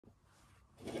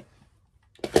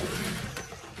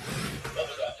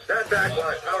back while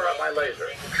I power up my laser.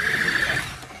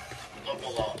 Look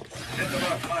along. Just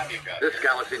about time you got. This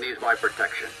galaxy needs my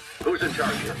protection. Who's in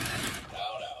charge here?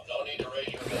 Now. No need to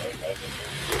raise your voice.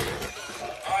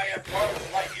 I am Buzz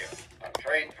Lightyear. I'm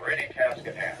trained for any task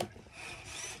at hand.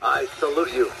 I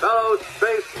salute you, fellow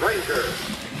Space Rangers.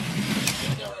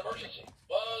 Is there an emergency?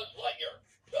 Buzz Lightyear.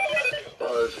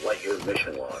 Buzz Lightyear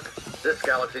mission log. This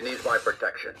galaxy needs my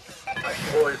protection. I'm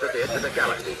poised at the edge of the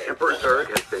galaxy. Emperor Zurg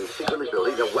has been secretly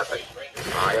building a weapon.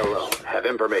 I alone have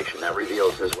information that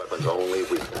reveals his weapon's only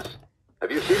weakness.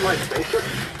 Have you seen my spaceship?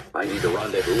 I need to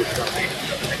rendezvous with something.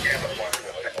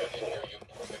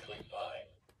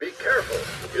 Be careful.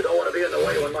 You don't want to be in the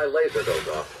way when my laser goes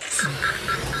off.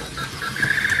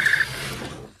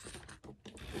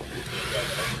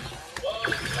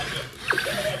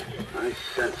 I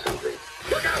sense something.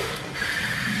 Look out!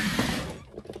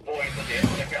 Boys at the end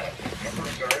of the galaxy.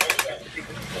 Emperor Zurg has been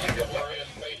secretly building a weapon.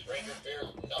 Space Ranger fears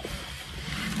nothing.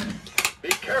 Be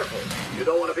careful. You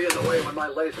don't want to be in the way when my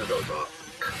laser goes off.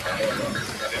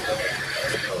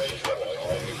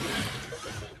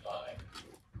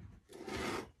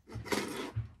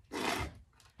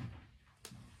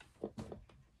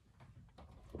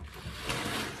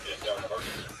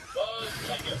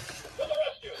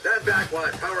 Stand back while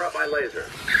I power up my laser.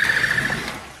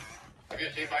 Have you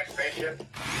seen my spaceship?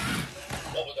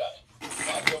 What was that?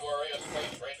 Not to worry, a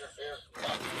Space Ranger fears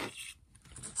nothing.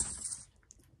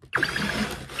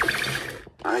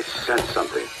 I sense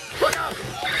something. Look out!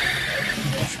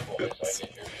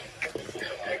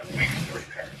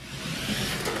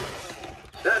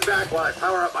 Stand back while I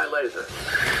power up my laser.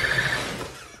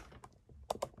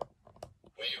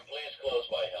 Will you please close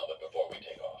my helmet before we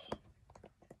take off?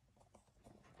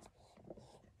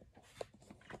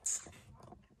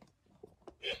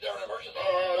 Is there an emergency?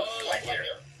 Lightyear.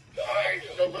 I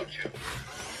salute you.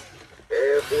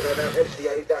 Es una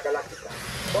emergencia intergaláctica.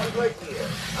 Buzz Lightyear,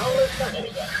 ahora está.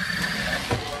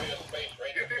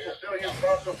 You people still use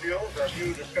fossil fuels, or have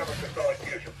you discovered systolic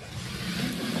fusion?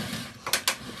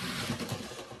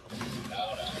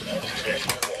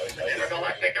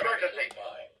 Intergalactic emergency.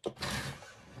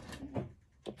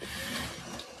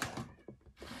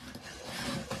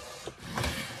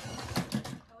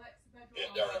 Is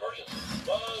there an emergency?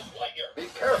 Buzz Lightyear. Be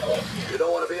careful. You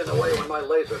don't want to be in the way when my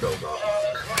laser goes off.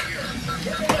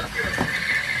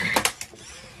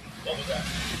 What was that?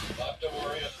 Not to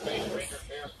worry, a Space Ranger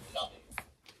fears nothing.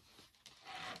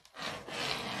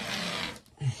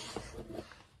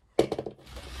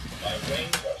 My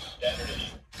wings are standard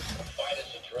issue. The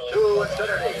finest of trillion. To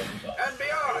infinity and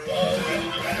beyond.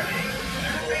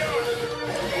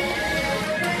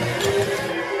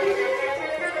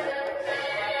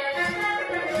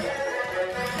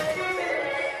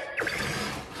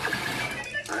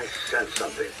 I sense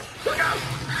something. Look out!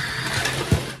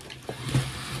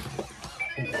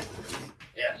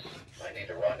 Yes, I need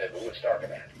to rendezvous with Star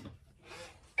Command.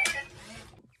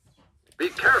 Be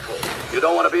careful. You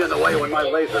don't want to be in the way when my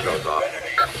laser goes off.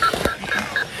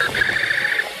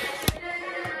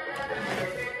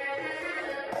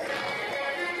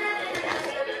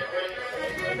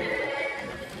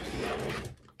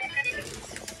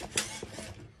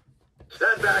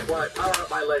 Stand back while I power up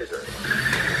my laser.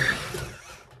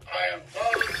 I am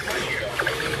Buzz Lightyear.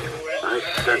 I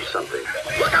sense something.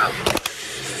 Look out!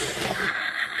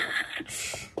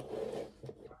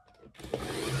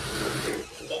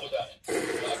 What was that?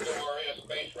 Not to worry, a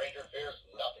Space Ranger fears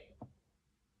nothing.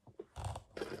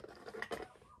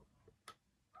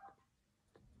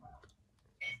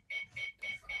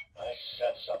 I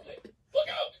sense something. Look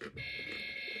out!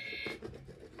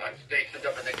 I'm stationed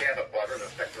up in the Gamma Quadrant of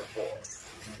Sector 4.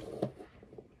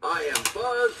 I am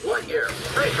Buzz Lightyear,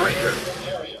 Space Ranger.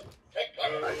 Area. Take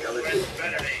cover. I come in.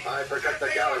 Infinity. I protect the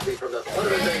galaxy from the threat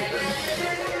of invasion.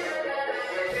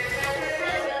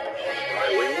 My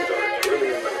wings are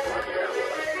trillion microns alloy.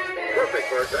 Perfect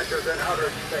for adventures in outer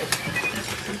space.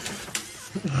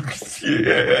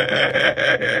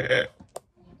 Yeah.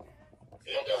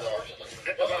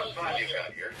 It's about time you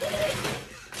got here.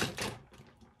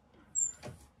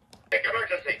 Take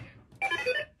emergency.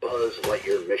 Buzz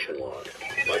Lightyear mission log.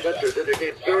 My sensors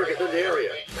indicate Zurg is in the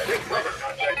area. Take cover.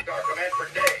 Contact Star Command for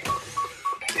days.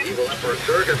 Evil Emperor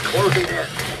Zurg is closing in.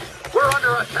 We're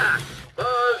under attack.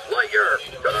 Buzz Lightyear,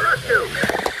 to the rescue.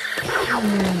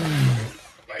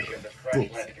 My ship has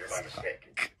crash landed here by mistake.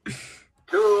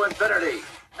 To infinity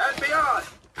and beyond.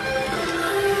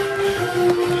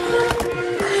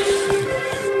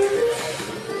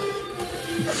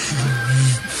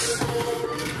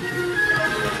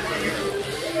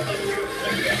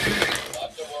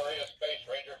 Not to worry, a Space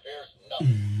Ranger fears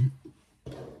nothing.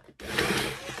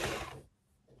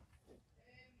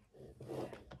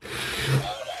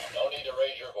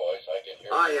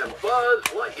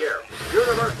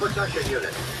 protection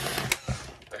unit.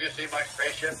 Have you seen my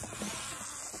spaceship?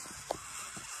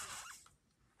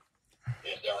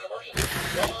 Is there an emergency?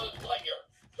 Buzz Lightyear,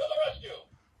 to the rescue!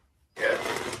 Yes.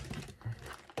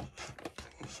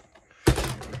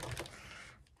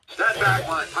 Stand back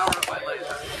while I power up my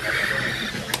laser.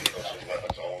 Those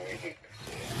weapons only weakness.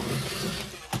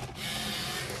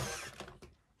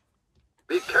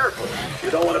 Be careful.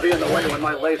 You don't want to be in the way when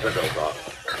my laser goes off.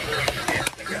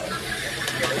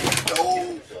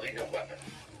 Delete a weapon.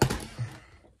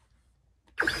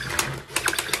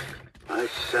 I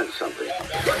sense something.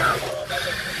 Look out!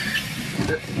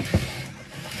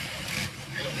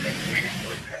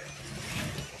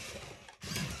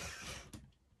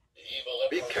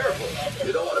 Be careful.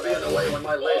 You don't want to be in the way when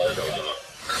my laser goes off.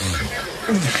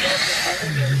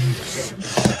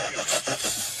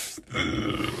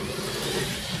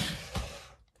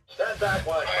 Stand back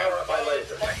while I power up my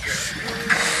laser.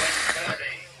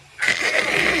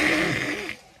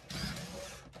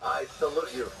 I salute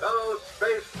you, fellow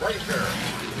Space Ranger.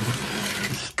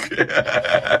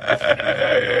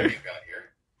 What you got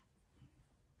here?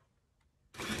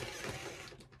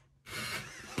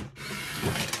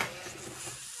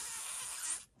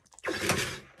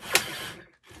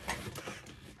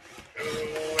 To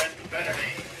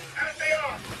infinity and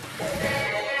beyond!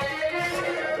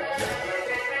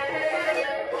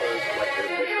 Buzz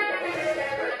Lightyear mission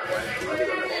that crash landed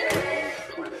on a strange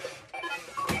planet.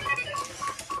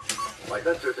 My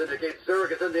sensors indicate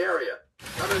Zurg is in the area.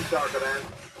 Come in, Star Command.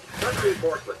 Send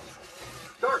reinforcements.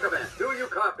 Star Command, do you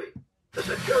copy? The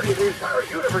security of the entire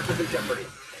universe is in jeopardy.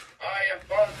 I am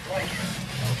Buzz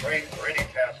Lightyear, trained for any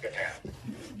task at hand.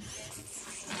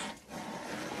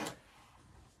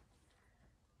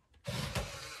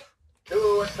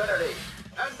 To infinity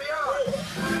and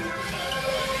beyond.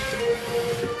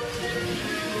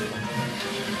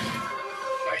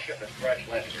 My ship has crash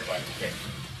landed here by mistake.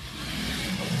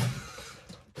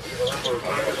 Evil Emperor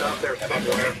Zurg is out there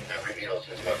somewhere. That reveals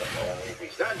his weapon only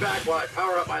weakness. Stand back while I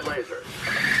power up my laser.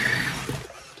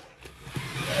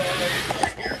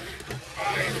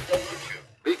 I salute you.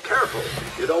 Be careful.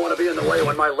 You don't want to be in the way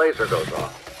when my laser goes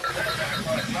off.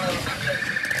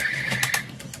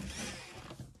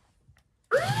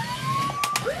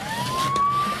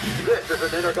 This is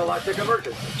an intergalactic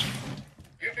emergency.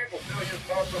 You people still use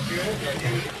fossil fuels and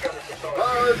use each other's technology.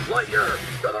 Buzz Lightyear,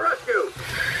 to the rescue!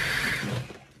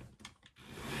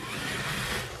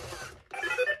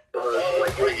 Buzz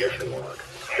Lightyear mission log.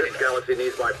 This galaxy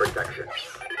needs my protection.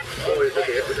 Employees at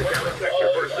the edge of the galaxy,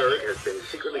 Emperor Zurg has been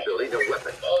secretly building a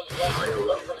weapon. I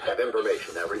alone have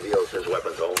information that reveals his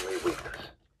weapon's only weakness.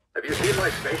 Have you seen my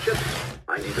spaceship?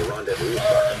 I need to rendezvous. To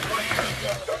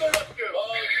the rescue!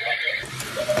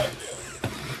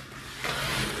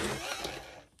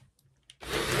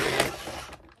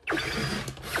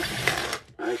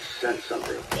 I sense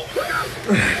something. Look out!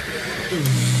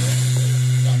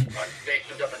 I'm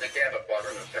stationed up in the Gamma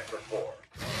Quadrant of Sector 4.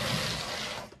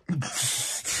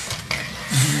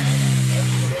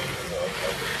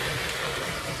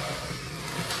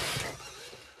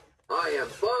 I am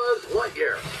Buzz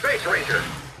Lightyear, Space Ranger.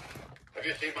 Have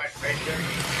you seen my spaceship?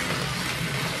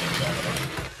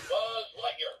 Buzz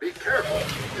Lightyear. Be careful.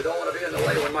 You don't want to be in the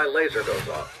way when my laser goes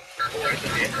off. Boys at the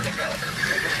edge of the galaxy.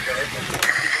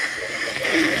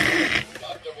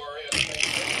 Not to worry.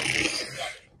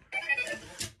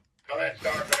 Come in,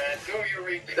 Star Command. Do you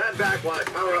read me? Stand back while I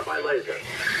power up my laser.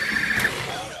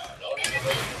 No need to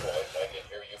raise your voice. I can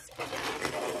hear you.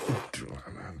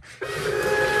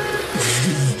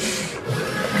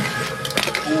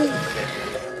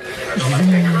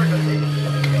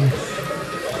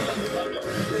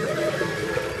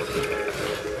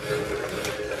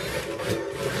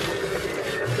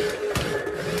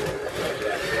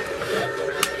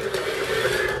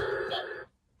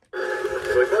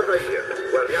 Report right here.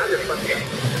 Guardián espacial.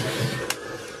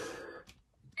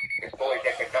 Estoy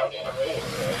detectando una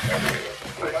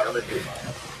fuga. I come in peace.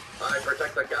 I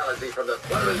protect the galaxy from the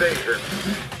threat of invasion.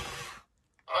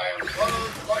 I am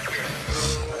Buzz Lightyear.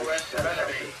 To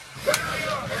infinity.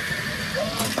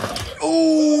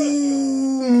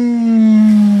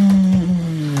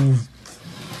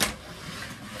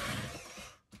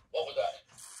 What was that?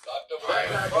 Not to worry.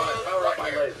 Stand back while I power up my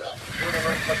laser.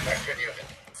 Universe Protection Unit.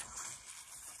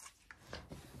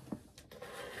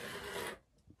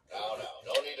 Now,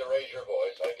 no need to raise your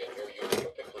voice. I can hear you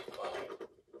perfectly fine.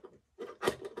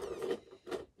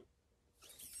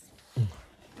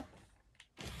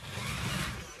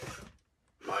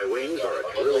 My wings are a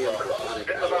trillion chronic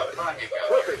It's about alloys. time you got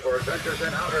Perfect here. for adventures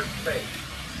in outer space.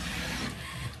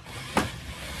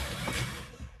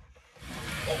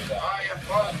 I am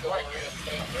Buzz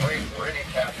Lightyear. Wait for any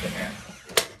task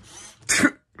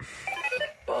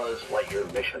Buzz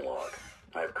Lightyear mission log.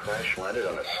 I've crash landed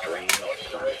on a strange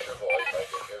planet.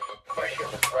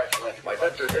 My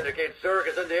sensors indicate Zurg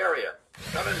is in the area.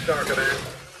 Come in, Star Command.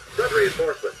 Send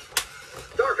reinforcements.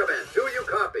 Star Command, do you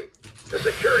copy? The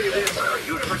security of the entire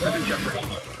universe is in jeopardy.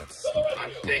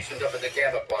 I'm stationed up in the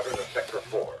Gamma quadrant of Sector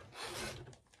 4.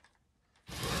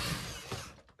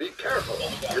 Be careful.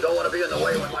 You don't want to be in the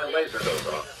way when my laser goes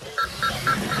off.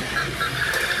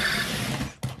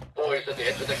 Poised at the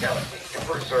edge of the galaxy,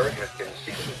 Emperor Zurg has been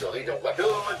secretly building a weapon.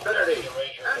 To infinity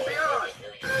and beyond.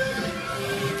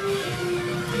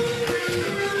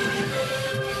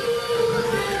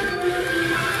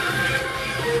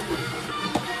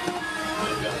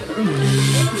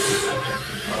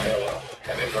 ILO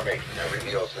have information that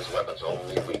reveals his weapon's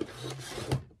only weakness.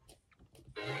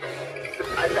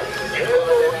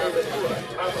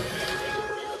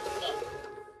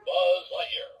 Buzz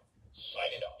Lightyear,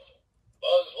 signing off.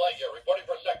 Buzz Lightyear reporting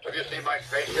for sector. Have you seen my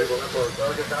spaceship? Emperor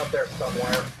Zurg is out there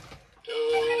somewhere. To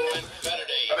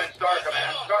infinity. Come in, Star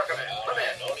Command. Star Command, come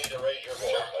in. No need to raise your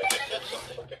voice. I just said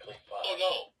something perfectly fine. Oh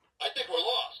no, I think we're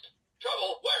lost.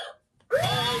 Trouble where?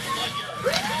 Buzz Lightyear,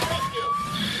 to the rescue.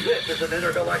 This is an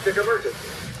intergalactic emergency.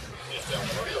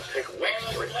 It'll take weeks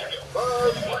to repair.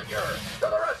 Buzz Lightyear, to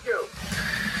the rescue.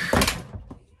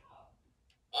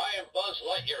 I am Buzz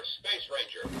Lightyear, Space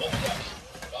Ranger.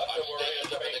 I'm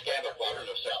stationed up in the Gamma quadrant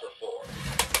of Sector 4.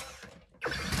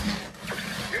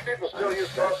 You people still use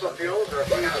fossil fuels, or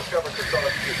have you discovered the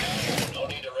solid fuel? No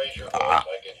need to raise your voice.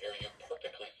 I can hear you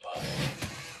perfectly fine.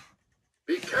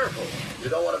 Be careful. You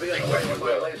don't want to be in the way with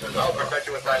my laser. I'll protect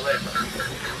you with my laser.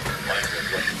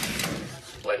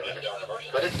 Wait a minute.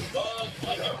 But it's...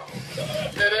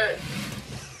 It is.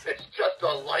 It's just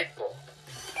a light bulb.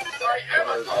 I am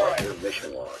a your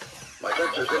mission log. My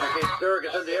sensors indicate Zurg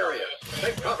is in the area.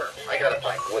 Take cover. I gotta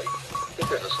find Woody. I think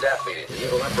there's a staff meeting. The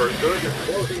evil Emperor Zurg is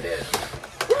closing in.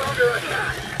 We're under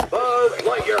attack. Buzz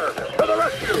Lightyear, to the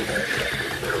rescue.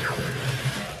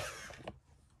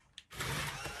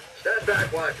 Stand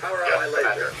back while I power up my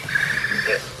laser.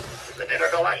 This is an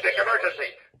intergalactic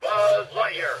emergency. Buzz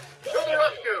Lightyear, to the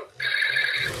rescue.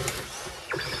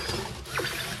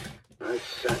 I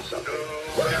sense something.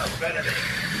 Look out, Benedict.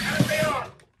 And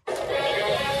beyond.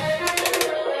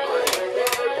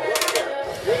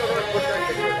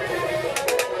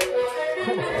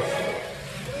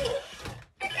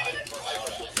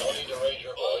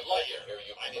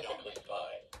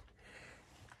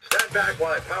 Stand back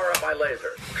while I power up my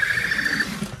laser.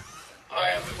 I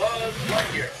am Buzz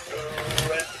Lightyear.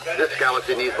 This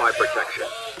galaxy needs my protection.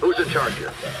 Who's in charge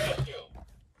here?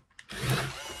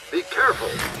 Be careful.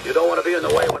 You don't want to be in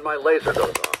the way when my laser goes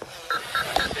off.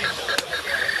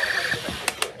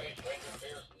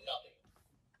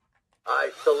 I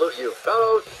salute you,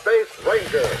 fellow Space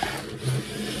Rangers.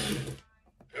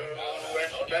 To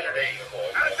infinity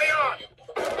and beyond.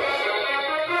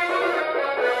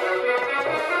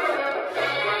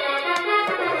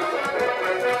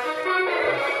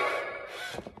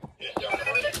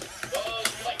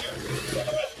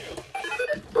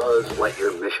 Buzz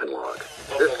Lightyear mission log.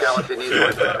 This galaxy needs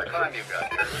my protection.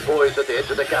 Poised at the edge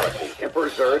of the galaxy, Emperor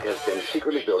Zurg has been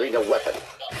secretly building a weapon.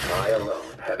 I alone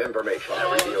have information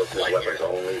that reveals his weapon's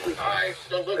only weakness. I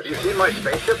salute Have you seen my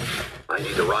spaceship? I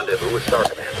need to rendezvous with Star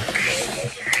Command.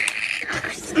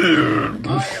 I am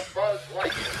Buzz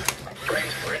Lightyear. I'm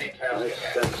trained for any task I at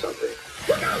hand. sense something.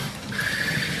 Look out!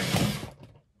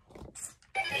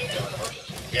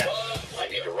 Yes, I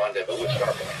need to rendezvous with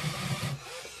Star Command.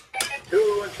 To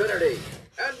infinity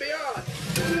and beyond!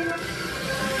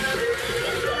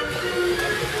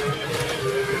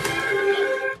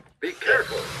 Be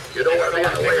careful. You don't want to be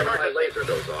in the way when my laser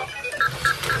goes off.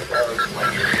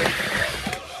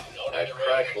 I've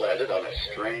crash landed on a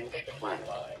strange planet.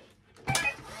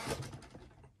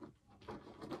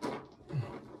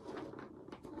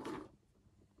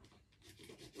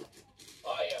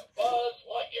 I am Buzz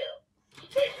Lightyear,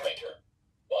 Space Ranger.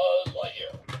 Buzz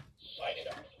Lightyear, signing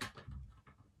off.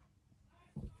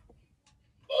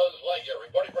 Buzz Lightyear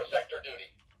reporting for sector duty.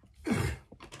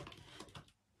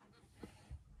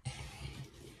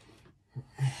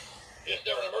 Is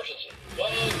there an emergency?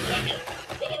 Buzz Lightyear,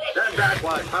 to the rescue. Stand back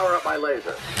while I power up my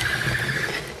laser.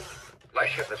 My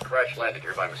ship has crash landed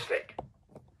here by mistake.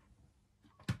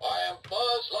 I am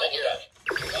Buzz Lightyear.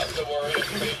 Not to worry,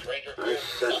 Space Ranger. I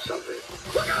sense something.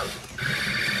 Look out!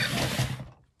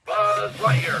 Buzz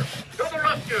Lightyear, to the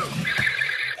rescue!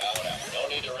 Now, no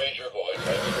need to raise your voice.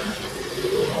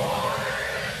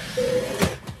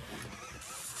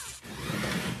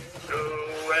 To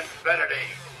infinity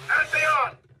and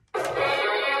beyond!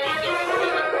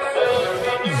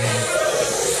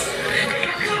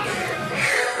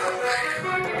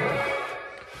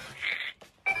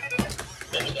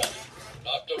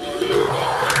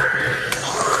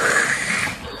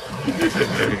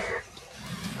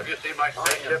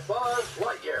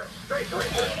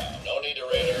 No need to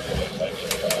raise your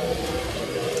voice.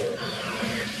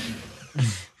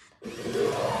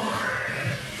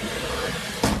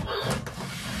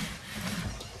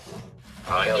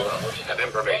 I alone have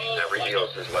information that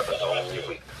reveals this weapon's only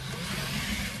weakness.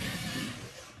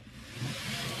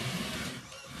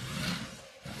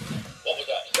 What was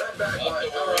that? Stand back,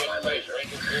 boys. Power on my laser.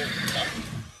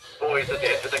 Boys at the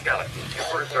edge of the galaxy,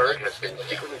 Emperor Zurg has been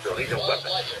secretly building a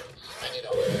weapon. I need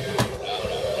a